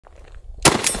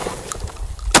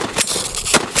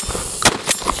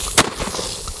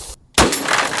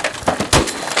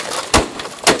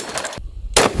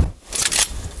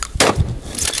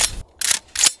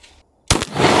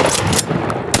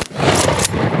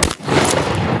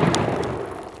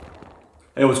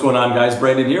Hey, what's going on, guys?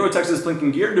 Brandon here with Texas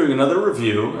Plinking Gear doing another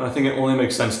review, and I think it only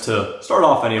makes sense to start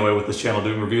off anyway with this channel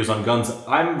doing reviews on guns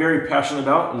I'm very passionate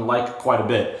about and like quite a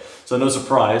bit. So no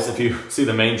surprise if you see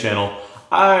the main channel,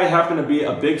 I happen to be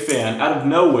a big fan out of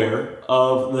nowhere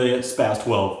of the SPAS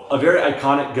 12. A very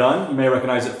iconic gun. You may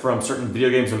recognize it from certain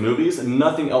video games and movies, and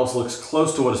nothing else looks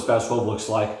close to what a SPAS 12 looks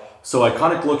like. So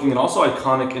iconic looking and also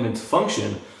iconic in its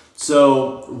function.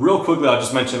 So real quickly, I'll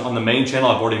just mention on the main channel,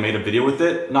 I've already made a video with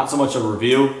it. Not so much a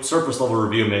review, surface level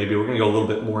review maybe. We're gonna go a little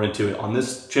bit more into it on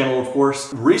this channel, of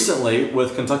course. Recently,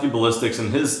 with Kentucky Ballistics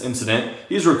and his incident,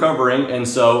 he's recovering, and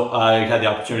so I had the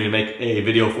opportunity to make a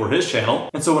video for his channel.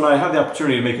 And so when I have the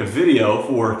opportunity to make a video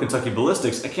for Kentucky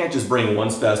Ballistics, I can't just bring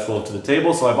one SPAS 12 to the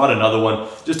table, so I bought another one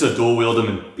just to dual wield them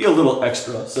and be a little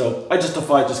extra. So I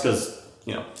justify it just because,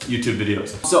 you know, YouTube videos.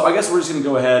 So I guess we're just gonna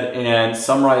go ahead and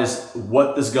summarize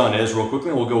what this gun is real quickly,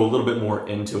 and we'll go a little bit more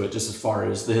into it just as far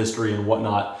as the history and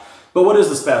whatnot. But what is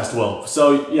the SPAS 12?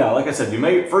 So yeah, like I said,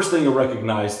 first thing you'll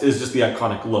recognize is just the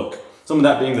iconic look. Some of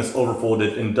that being this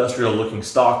overfolded industrial looking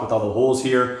stock with all the holes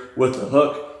here with the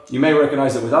hook. You may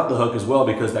recognize it without the hook as well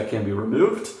because that can be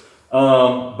removed.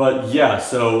 But yeah,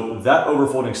 so that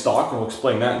overfolding stock, and we'll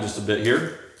explain that in just a bit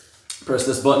here. Press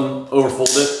this button,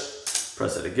 overfold it,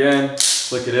 press it again,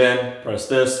 click it in, press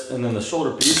this, and then the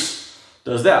shoulder piece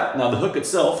does that. Now the hook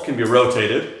itself can be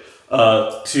rotated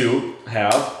to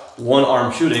have one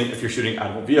arm shooting if you're shooting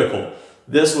out of a vehicle.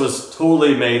 This was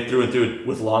totally made through and through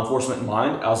with law enforcement in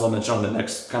mind, as I'll mention on the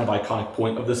next kind of iconic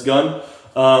point of this gun.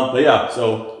 But yeah,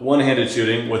 so one-handed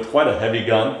shooting with quite a heavy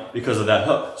gun because of that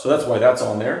hook. So that's why that's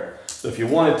on there. So if you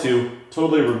wanted to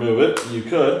totally remove it, you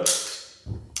could,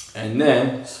 and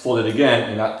then fold it again,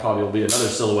 and that probably will be another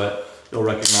silhouette you'll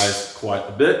recognize quite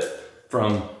a bit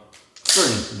from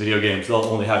certain video games. They'll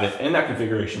only have it in that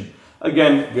configuration.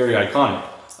 Again, very iconic.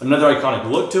 Another iconic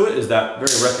look to it is that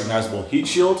very recognizable heat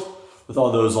shield with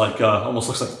all those almost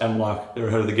looks like M-Lock. They're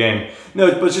ahead of the game. No,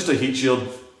 but it's just a heat shield.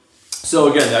 So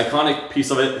again, the iconic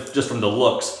piece of it, just from the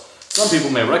looks. Some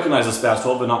people may recognize the SPAS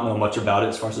 12 but not know much about it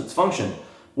as far as its function.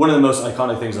 One of the most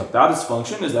iconic things about its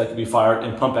function is that it can be fired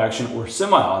in pump action or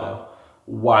semi-auto.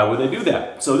 Why would they do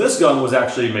that? So this gun was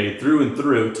actually made through and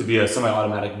through to be a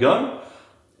semi-automatic gun.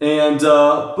 And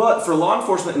but for law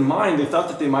enforcement in mind, they thought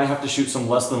that they might have to shoot some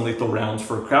less than lethal rounds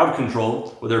for crowd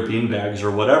control, whether beanbags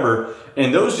or whatever.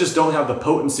 And those just don't have the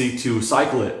potency to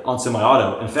cycle it on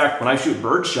semi-auto. In fact, when I shoot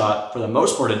birdshot, for the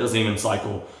most part, it doesn't even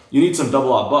cycle. You need some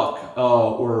double-aught buck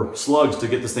or slugs to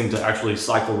get this thing to actually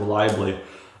cycle reliably.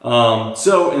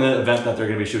 So in the event that they're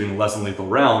going to be shooting less than lethal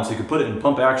rounds, you can put it in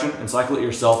pump action and cycle it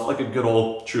yourself like a good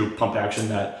old true pump action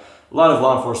that a lot of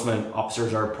law enforcement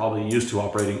officers are probably used to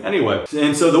operating anyway.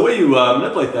 And so the way you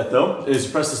manipulate that though is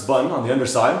you press this button on the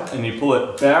underside and you pull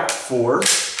it back for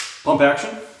pump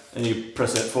action and you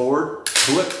press it forward,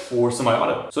 pull it for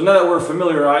semi-auto. So now that we're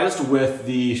familiarized with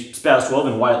the SPAS 12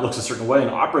 and why it looks a certain way and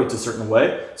operates a certain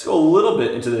way, let's go a little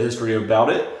bit into the history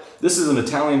about it. This is an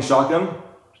Italian shotgun.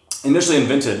 Initially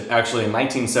invented actually in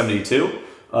 1972,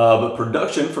 but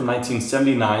production from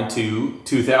 1979 to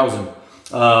 2000.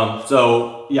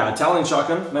 So yeah, Italian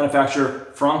shotgun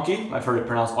manufacturer Franchi. I've heard it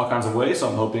pronounced all kinds of ways, so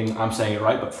I'm hoping I'm saying it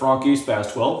right, but Franchi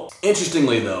SPAS 12.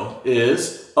 Interestingly though,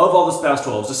 is of all the SPAS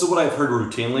 12s, this is what I've heard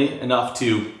routinely enough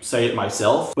to say it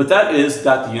myself, but that is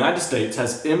that the United States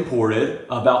has imported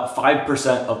about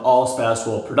 5% of all SPAS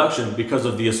 12 production because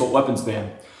of the assault weapons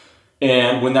ban.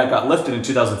 And when that got lifted in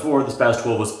 2004, the SPAS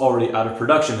 12 was already out of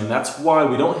production, and that's why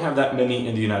we don't have that many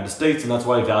in the United States, and that's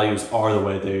why values are the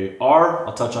way they are.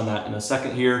 I'll touch on that in a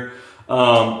second here.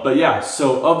 But yeah,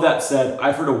 so of that said,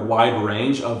 I've heard a wide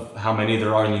range of how many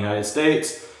there are in the United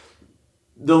States.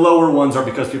 The lower ones are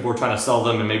because people are trying to sell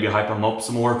them and maybe hype them up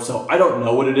some more, so I don't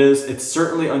know what it is. It's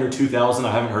certainly under 2,000.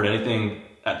 I haven't heard anything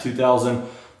at 2,000.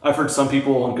 I've heard some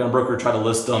people on Gunbroker try to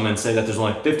list them and say that there's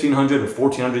only 1,500 or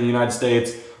 1,400 in the United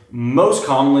States. Most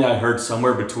commonly, I heard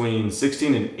somewhere between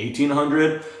 16 and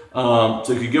 1,800.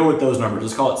 So you could go with those numbers.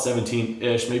 Let's call it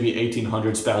 17-ish, maybe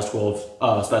 1,800 SPAS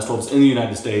 12s in the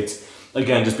United States.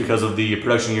 Again, just because of the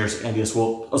production years and the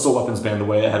assault weapons ban, the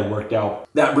way it had worked out.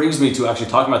 That brings me to actually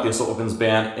talking about the assault weapons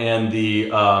ban and the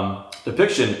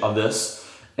depiction of this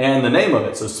and the name of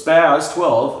it. So SPAS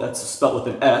 12, that's spelled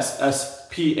with an S,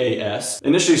 S-P-A-S,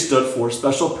 initially stood for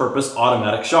Special Purpose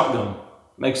Automatic Shotgun.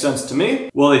 Makes sense to me.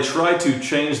 Well, they tried to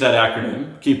change that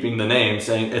acronym, keeping the name,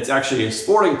 saying it's actually a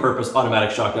sporting purpose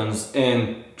automatic shotguns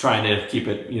and trying to keep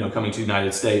it, coming to the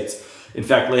United States. In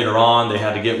fact, later on, they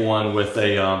had to get one with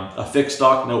a fixed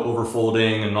stock, no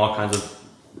overfolding and all kinds of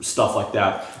stuff like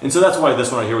that. And so that's why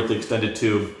this one right here with the extended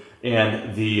tube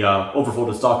and the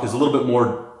overfolded stock is a little bit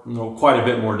more, quite a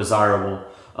bit more desirable.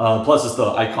 Plus it's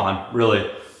the icon, really.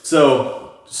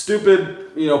 So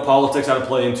stupid, you know, politics had to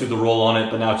play into the role on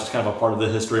it, but now it's just kind of a part of the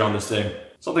history on this thing.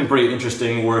 Something pretty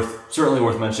interesting, certainly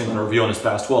worth mentioning on a review on a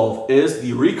SPAS 12 is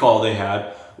the recall they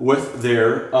had with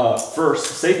their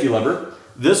first safety lever.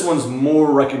 This one's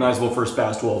more recognizable for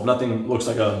SPAS 12. Nothing looks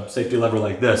like a safety lever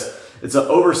like this. It's an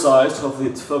oversized, hopefully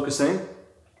it's focusing,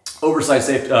 oversized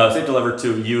safety lever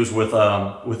to use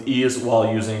with ease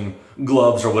while using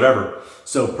gloves or whatever.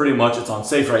 So pretty much it's on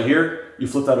safe right here. You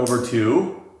flip that over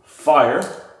to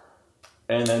fire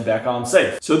and then back on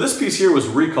safe. So this piece here was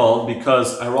recalled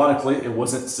because ironically it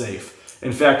wasn't safe.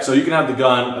 In fact, so you can have the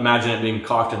gun, imagine it being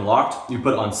cocked and locked, you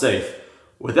put it on safe.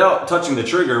 Without touching the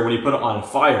trigger, when you put it on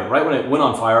fire, right when it went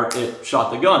on fire, it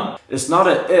shot the gun. It's not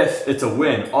an if, it's a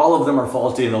when. All of them are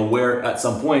faulty and they'll wear at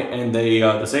some point, and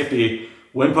the safety,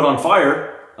 when put on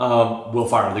fire, will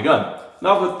fire the gun.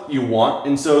 Not what you want,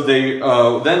 and so they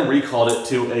then recalled it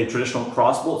to a traditional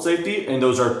crossbolt safety, and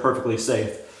those are perfectly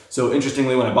safe. So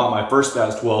interestingly, when I bought my first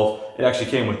SPAS 12, it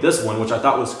actually came with this one, which I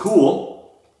thought was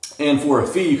cool. And for a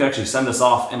fee, you can actually send this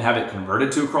off and have it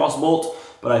converted to a crossbolt.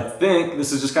 But I think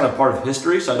this is just kind of part of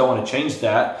history, so I don't want to change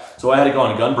that. So I had to go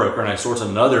on a gun broker and I sourced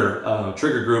another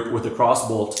trigger group with a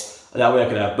crossbolt. That way I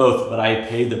could have both, but I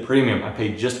paid the premium. I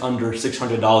paid just under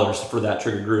 $600 for that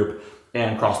trigger group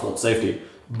and crossbolt safety.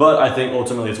 But I think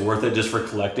ultimately it's worth it just for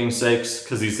collecting sakes,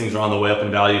 because these things are on the way up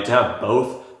in value. To have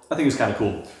both, I think it's kind of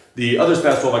cool. The other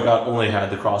SPAS 12 I got only had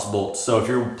the crossbolt. So if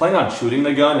you're planning on shooting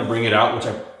the gun and bring it out, which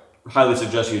I highly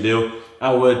suggest you do,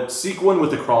 I would seek one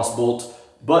with the crossbolt.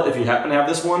 But if you happen to have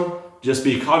this one, just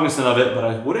be cognizant of it, but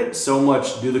I wouldn't so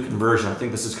much do the conversion. I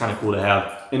think this is kind of cool to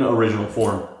have in original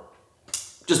form.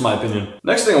 Just my opinion.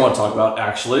 Next thing I want to talk about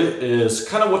actually is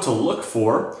kind of what to look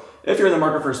for if you're in the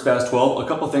market for a SPAS 12, a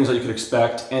couple things that you could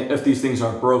expect, and if these things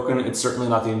aren't broken, it's certainly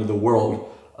not the end of the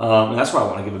world. And that's why I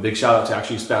want to give a big shout out to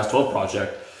actually SPAS 12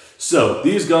 Project. So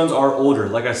these guns are older.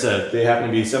 Like I said, they happen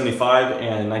to be 75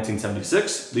 and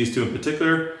 1976. These two in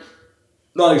particular,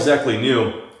 not exactly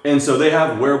new. And so they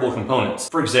have wearable components.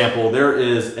 For example, there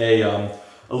is a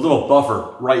little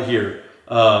buffer right here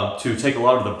to take a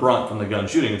lot of the brunt from the gun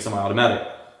shooting in semi-automatic.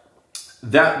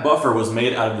 That buffer was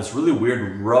made out of this really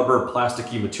weird rubber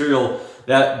plasticky material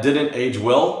that didn't age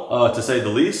well, to say the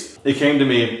least. It came to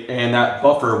me and that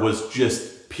buffer was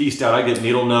just pieced out. I get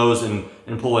needle nose and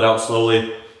pull it out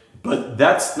slowly. But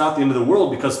that's not the end of the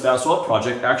world, because SPAS 12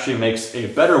 Project actually makes a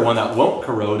better one that won't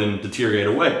corrode and deteriorate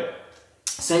away.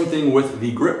 Same thing with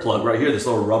the grip plug right here, this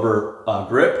little rubber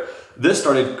grip. This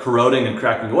started corroding and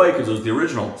cracking away because it was the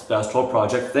original. SPAS 12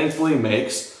 Project thankfully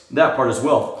makes that part as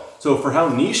well. So for how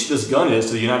niche this gun is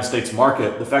to the United States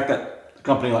market, the fact that a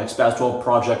company like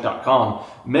SPAS12Project.com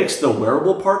makes the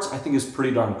wearable parts, I think is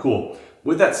pretty darn cool.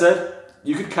 With that said,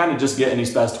 you could kind of just get any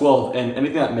SPAS 12, and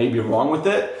anything that may be wrong with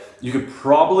it, you could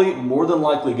probably more than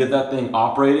likely get that thing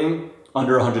operating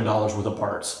under $100 worth of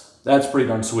parts. That's pretty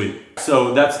darn sweet.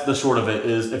 So that's the short of it,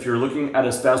 is if you're looking at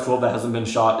a SPAS 12 that hasn't been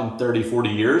shot in 30, 40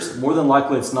 years, more than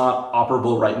likely it's not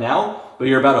operable right now, but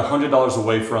you're about $100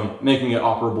 away from making it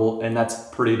operable, and that's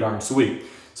pretty darn sweet.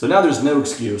 So now there's no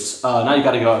excuse. Now you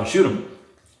gotta go out and shoot them.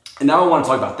 And now I wanna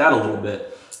talk about that a little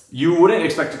bit. You wouldn't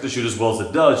expect it to shoot as well as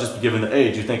it does, just given the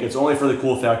age. You think it's only for the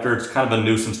cool factor, it's kind of a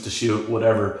nuisance to shoot,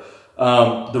 whatever.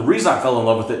 The reason I fell in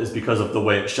love with it is because of the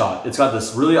way it's shot. It's got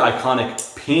this really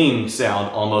iconic ping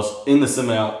sound almost in the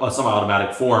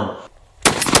semi-automatic form.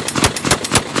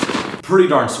 Pretty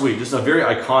darn sweet. Just a very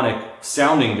iconic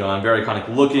sounding gun, very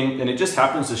iconic looking, and it just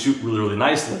happens to shoot really, really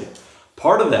nicely.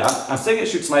 Part of that, I'm saying it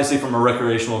shoots nicely from a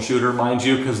recreational shooter, mind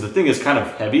you, because the thing is kind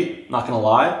of heavy, not gonna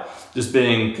lie. Just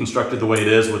being constructed the way it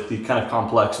is with the kind of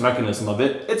complex mechanism of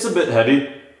it, it's a bit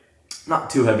heavy. Not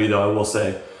too heavy though, I will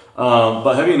say.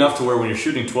 But heavy enough to where when you're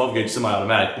shooting 12 gauge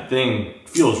semi-automatic, the thing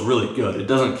feels really good. It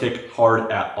doesn't kick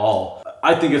hard at all.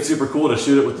 I think it's super cool to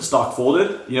shoot it with the stock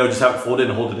folded, you know, just have it folded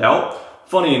and hold it out.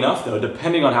 Funny enough though,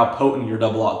 depending on how potent your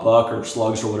double-aught buck or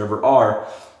slugs or whatever are,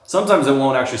 sometimes it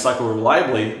won't actually cycle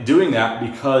reliably doing that,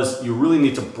 because you really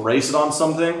need to brace it on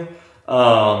something,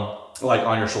 like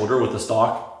on your shoulder with the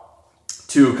stock,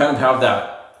 to kind of have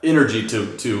that energy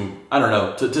to I don't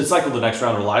know, to cycle the next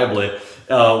round reliably.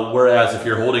 Whereas if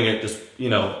you're holding it just, you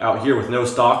know, out here with no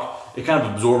stock, it kind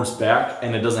of absorbs back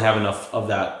and it doesn't have enough of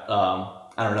that, I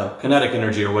don't know, kinetic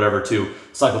energy or whatever to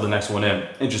cycle the next one in,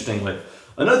 interestingly.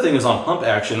 Another thing is on pump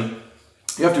action,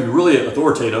 you have to be really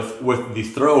authoritative with the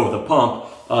throw of the pump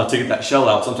to get that shell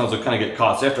out. Sometimes it kind of get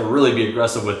caught, so you have to really be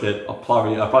aggressive with it. I'll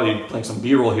probably be playing some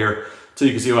B-roll here so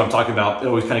you can see what I'm talking about. It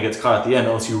always kind of gets caught at the end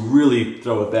unless you really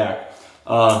throw it back.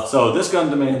 So this gun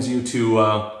demands you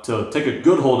to take a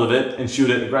good hold of it and shoot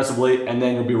it aggressively, and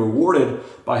then you'll be rewarded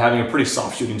by having a pretty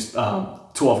soft shooting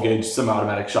 12 gauge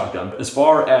semi-automatic shotgun. As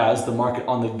far as the market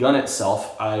on the gun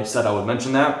itself, I said I would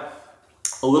mention that.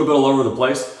 A little bit all over the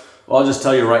place. Well, I'll just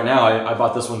tell you right now, I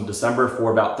bought this one in December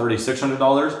for about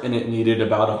 $3,600, and it needed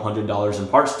about $100 in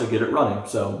parts to get it running.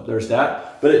 So there's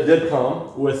that. But it did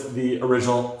come with the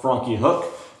original Franke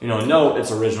hook. You know, no,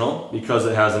 it's original because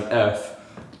it has an F.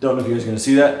 Don't know if you guys are going to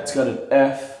see that. It's got an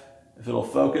F, if it'll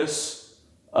focus,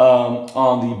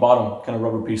 on the bottom kind of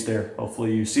rubber piece there.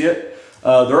 Hopefully you see it.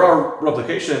 There are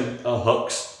replication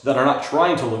hooks that are not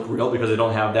trying to look real because they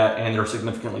don't have that, and they're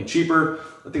significantly cheaper.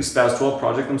 I think SPAS 12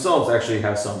 Project themselves actually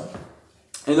has some.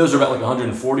 And those are about like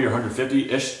 140 or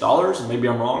 150-ish dollars, and maybe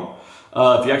I'm wrong.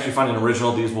 If you actually find an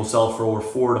original, these will sell for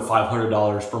 $400 to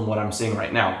 $500 from what I'm seeing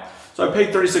right now. So I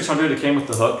paid $3,600, it came with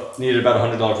the hook, needed about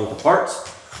 $100 worth of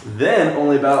parts. Then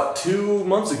only about 2.5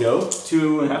 months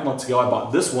ago, I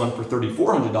bought this one for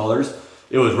 $3,400.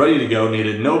 It was ready to go,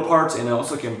 needed no parts, and it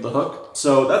also came with the hook.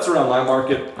 So that's around my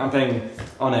market. I'm paying,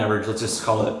 on average, let's just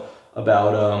call it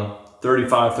about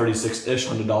 $35, $36-ish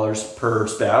 $100 per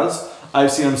SPAS.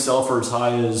 I've seen them sell for as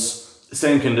high as,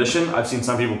 same condition, I've seen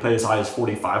some people pay as high as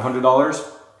 $4,500.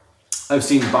 I've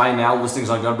seen buy now listings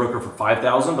on Gunbroker for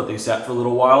 $5,000, but they sat for a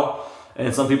little while.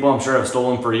 And some people I'm sure have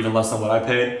stolen for even less than what I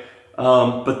paid.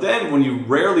 But then when you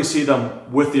rarely see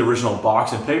them with the original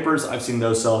box and papers, I've seen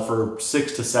those sell for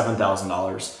 $6,000 to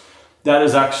 $7,000. That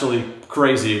is actually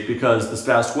crazy because the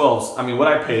SPAS 12s, I mean, what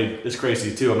I paid is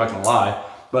crazy too, I'm not gonna lie,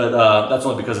 but that's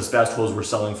only because the SPAS 12s were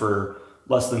selling for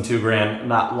less than $2,000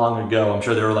 not long ago. I'm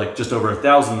sure they were like just over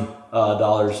 $1,000,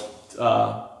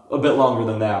 a bit longer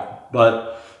than that.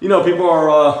 But, you know, people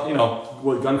are, you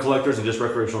know, gun collectors and just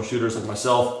recreational shooters like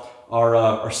myself,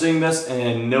 are seeing this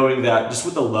and knowing that just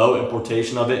with the low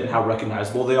importation of it and how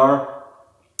recognizable they are,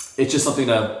 it's just something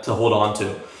to hold on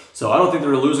to. So I don't think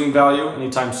they're losing value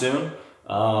anytime soon.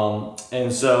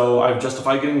 And so I've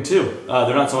justified getting two.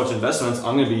 They're not so much investments.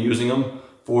 I'm going to be using them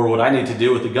for what I need to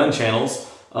do with the gun channels.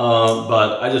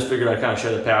 But I just figured I'd kind of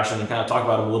share the passion and kind of talk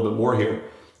about them a little bit more here.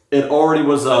 It already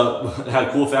was had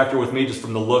a cool factor with me just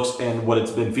from the looks and what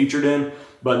it's been featured in.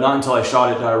 But not until I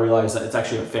shot it did I realize that it's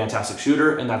actually a fantastic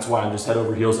shooter, and that's why I'm just head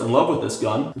over heels in love with this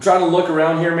gun. I'm trying to look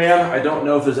around here, man. I don't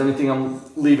know if there's anything I'm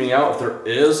leaving out. If there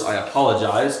is, I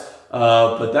apologize.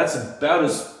 But that's about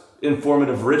as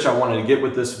informative rich I wanted to get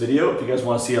with this video. If you guys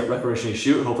want to see it recreationally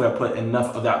shoot, hopefully I put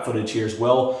enough of that footage here as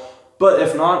well. But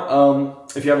if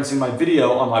not, if you haven't seen my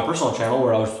video on my personal channel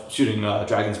where I was shooting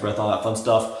Dragon's Breath, all that fun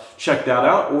stuff, check that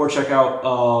out, or check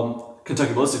out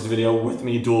Kentucky Ballistics video with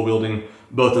me dual wielding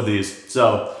both of these.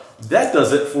 So that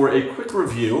does it for a quick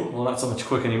review. Well, not so much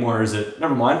quick anymore, is it?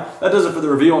 Never mind. That does it for the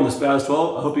review on the SPAS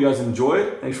 12. I hope you guys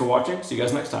enjoyed. Thanks for watching. See you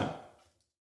guys next time.